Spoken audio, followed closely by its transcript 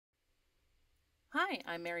Hi,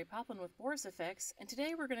 I'm Mary Poplin with Boris FX, and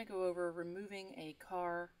today we're going to go over removing a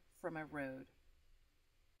car from a road.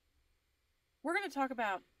 We're going to talk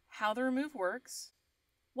about how the remove works,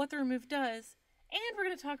 what the remove does, and we're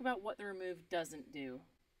going to talk about what the remove doesn't do.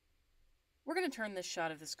 We're going to turn this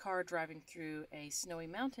shot of this car driving through a snowy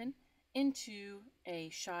mountain into a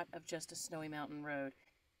shot of just a snowy mountain road.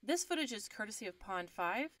 This footage is courtesy of Pond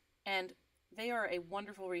 5, and they are a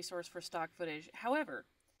wonderful resource for stock footage. However,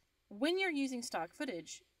 when you're using stock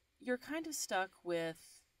footage, you're kind of stuck with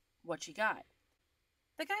what you got.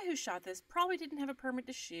 The guy who shot this probably didn't have a permit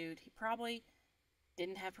to shoot. He probably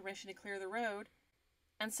didn't have permission to clear the road.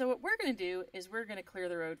 And so what we're going to do is we're going to clear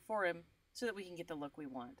the road for him so that we can get the look we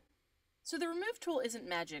want. So the remove tool isn't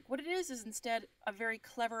magic. What it is instead a very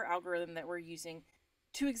clever algorithm that we're using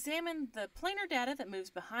to examine the planar data that moves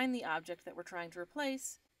behind the object that we're trying to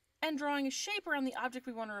replace and drawing a shape around the object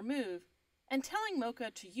we want to remove and telling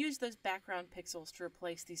Mocha to use those background pixels to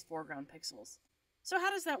replace these foreground pixels. So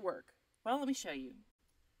how does that work? Well, let me show you.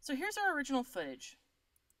 So here's our original footage.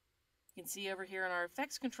 You can see over here in our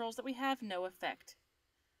effects controls that we have no effect.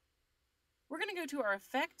 We're going to go to our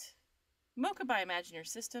effect, Mocha by Imagineer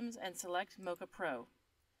Systems, and select Mocha Pro.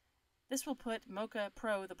 This will put Mocha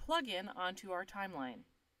Pro, the plugin, onto our timeline.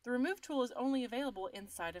 The remove tool is only available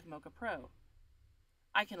inside of Mocha Pro.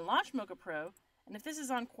 I can launch Mocha Pro, and if this is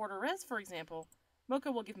on quarter res, for example,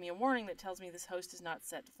 Mocha will give me a warning that tells me this host is not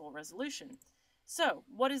set to full resolution. So,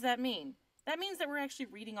 what does that mean? That means that we're actually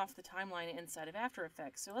reading off the timeline inside of After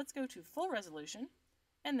Effects. So let's go to full resolution,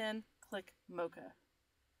 and then click Mocha,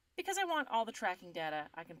 because I want all the tracking data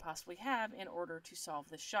I can possibly have in order to solve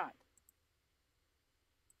this shot.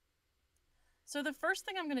 So the first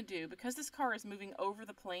thing I'm going to do, because this car is moving over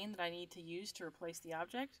the plane that I need to use to replace the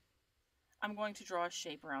object, I'm going to draw a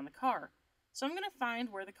shape around the car. So I'm going to find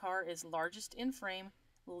where the car is largest in frame,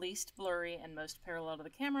 least blurry, and most parallel to the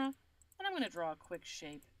camera, and I'm going to draw a quick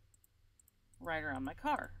shape right around my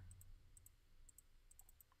car.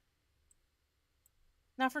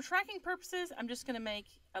 Now for tracking purposes, I'm just going to make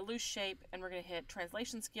a loose shape, and we're going to hit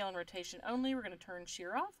translation, scale, and rotation only. We're going to turn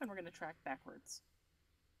shear off, and we're going to track backwards.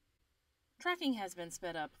 Tracking has been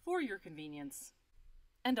sped up for your convenience,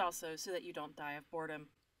 and also so that you don't die of boredom.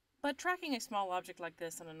 But tracking a small object like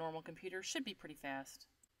this on a normal computer should be pretty fast.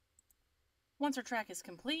 Once our track is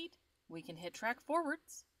complete, we can hit track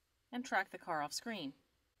forwards and track the car off screen.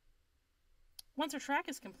 Once our track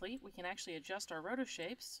is complete, we can actually adjust our rotor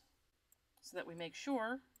shapes so that we make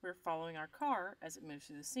sure we're following our car as it moves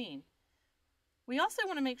through the scene. We also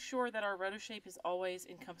want to make sure that our rotor shape is always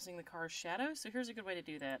encompassing the car's shadow, so here's a good way to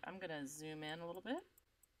do that. I'm going to zoom in a little bit,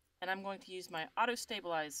 and I'm going to use my auto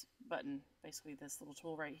stabilize button, basically this little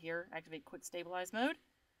tool right here, activate quick stabilize mode.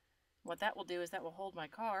 What that will do is that will hold my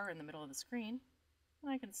car in the middle of the screen,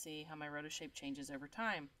 and I can see how my rotoshape changes over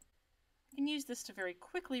time. I can use this to very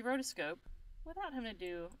quickly rotoscope without having to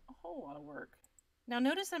do a whole lot of work. Now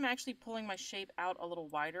notice I'm actually pulling my shape out a little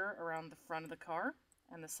wider around the front of the car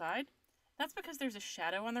and the side. That's because there's a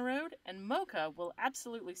shadow on the road, and Mocha will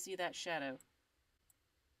absolutely see that shadow.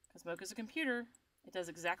 Because Mocha's a computer, it does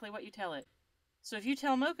exactly what you tell it. So if you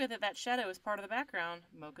tell Mocha that that shadow is part of the background,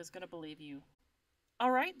 Mocha's going to believe you.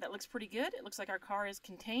 Alright, that looks pretty good. It looks like our car is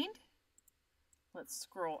contained. Let's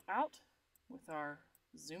scroll out with our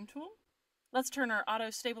zoom tool. Let's turn our auto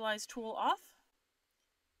stabilize tool off.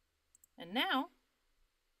 And now,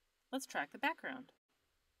 let's track the background.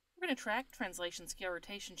 We're going to track translation, scale,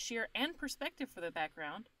 rotation, shear, and perspective for the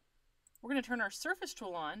background. We're going to turn our surface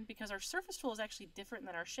tool on because our surface tool is actually different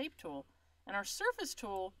than our shape tool. And our surface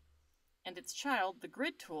tool and its child, the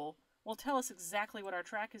grid tool, will tell us exactly what our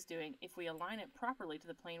track is doing. If we align it properly to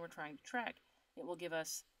the plane we're trying to track, it will give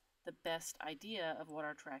us the best idea of what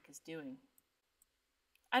our track is doing.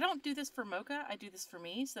 I don't do this for Mocha, I do this for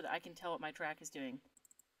me so that I can tell what my track is doing.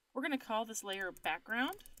 We're going to call this layer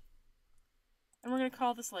background, and we're going to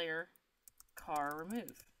call this layer car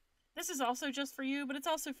remove. This is also just for you, but it's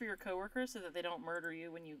also for your coworkers so that they don't murder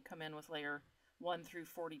you when you come in with layer 1 through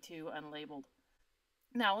 42 unlabeled.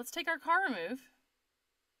 Now let's take our car remove,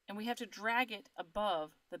 and we have to drag it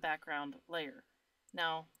above the background layer.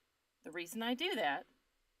 Now, the reason I do that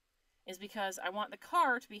is because I want the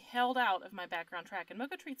car to be held out of my background track, and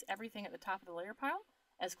Mocha treats everything at the top of the layer pile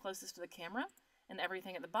as closest to the camera, and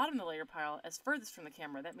everything at the bottom of the layer pile as furthest from the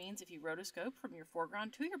camera. That means if you rotoscope from your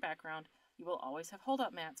foreground to your background, you will always have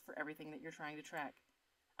hold-up mats for everything that you're trying to track.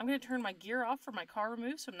 I'm going to turn my gear off for my car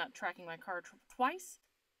remove so I'm not tracking my car twice,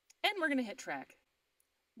 and we're going to hit track.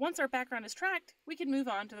 Once our background is tracked, we can move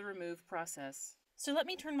on to the remove process. So let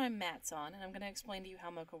me turn my mats on, and I'm going to explain to you how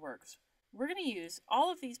Mocha works. We're going to use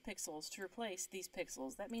all of these pixels to replace these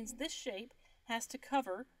pixels. That means this shape has to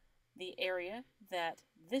cover the area that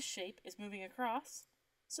this shape is moving across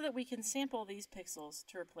so that we can sample these pixels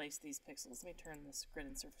to replace these pixels. Let me turn this grid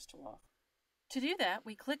and surface tool off. To do that,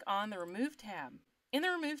 we click on the Remove tab. In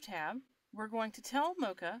the Remove tab, we're going to tell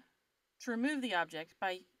Mocha to remove the object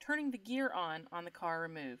by turning the gear on the car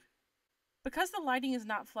remove. Because the lighting is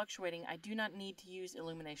not fluctuating, I do not need to use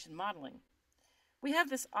illumination modeling. We have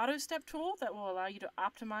this auto step tool that will allow you to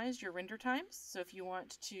optimize your render times. So if you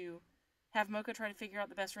want to have Mocha try to figure out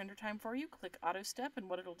the best render time for you, click auto step, and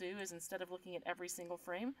what it'll do is instead of looking at every single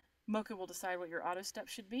frame, Mocha will decide what your auto step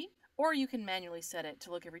should be. Or you can manually set it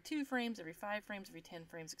to look every 2 frames, every 5 frames, every 10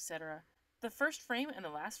 frames, etc. The first frame and the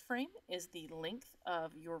last frame is the length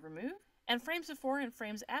of your remove, and frames before and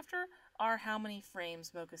frames after are how many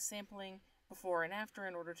frames Mocha's sampling before and after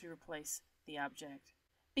in order to replace the object.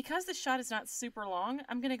 Because the shot is not super long,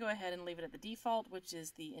 I'm going to go ahead and leave it at the default, which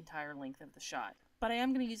is the entire length of the shot. But I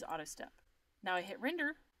am going to use auto step. Now I hit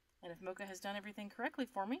render, and if Mocha has done everything correctly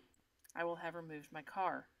for me, I will have removed my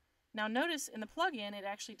car. Now notice in the plugin it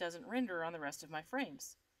actually doesn't render on the rest of my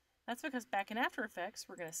frames. That's because back in After Effects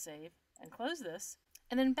we're going to save and close this,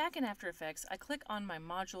 and then back in After Effects I click on my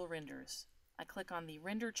module renders. I click on the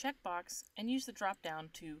render checkbox and use the drop down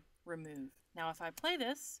to remove. Now if I play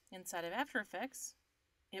this inside of After Effects,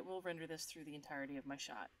 it will render this through the entirety of my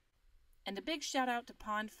shot. And a big shout out to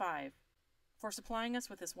Pond5 for supplying us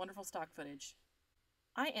with this wonderful stock footage.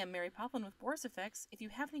 I am Mary Poplin with Boris FX. If you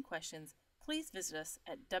have any questions, please visit us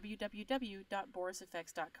at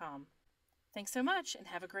www.borisfx.com. Thanks so much and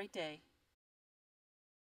have a great day.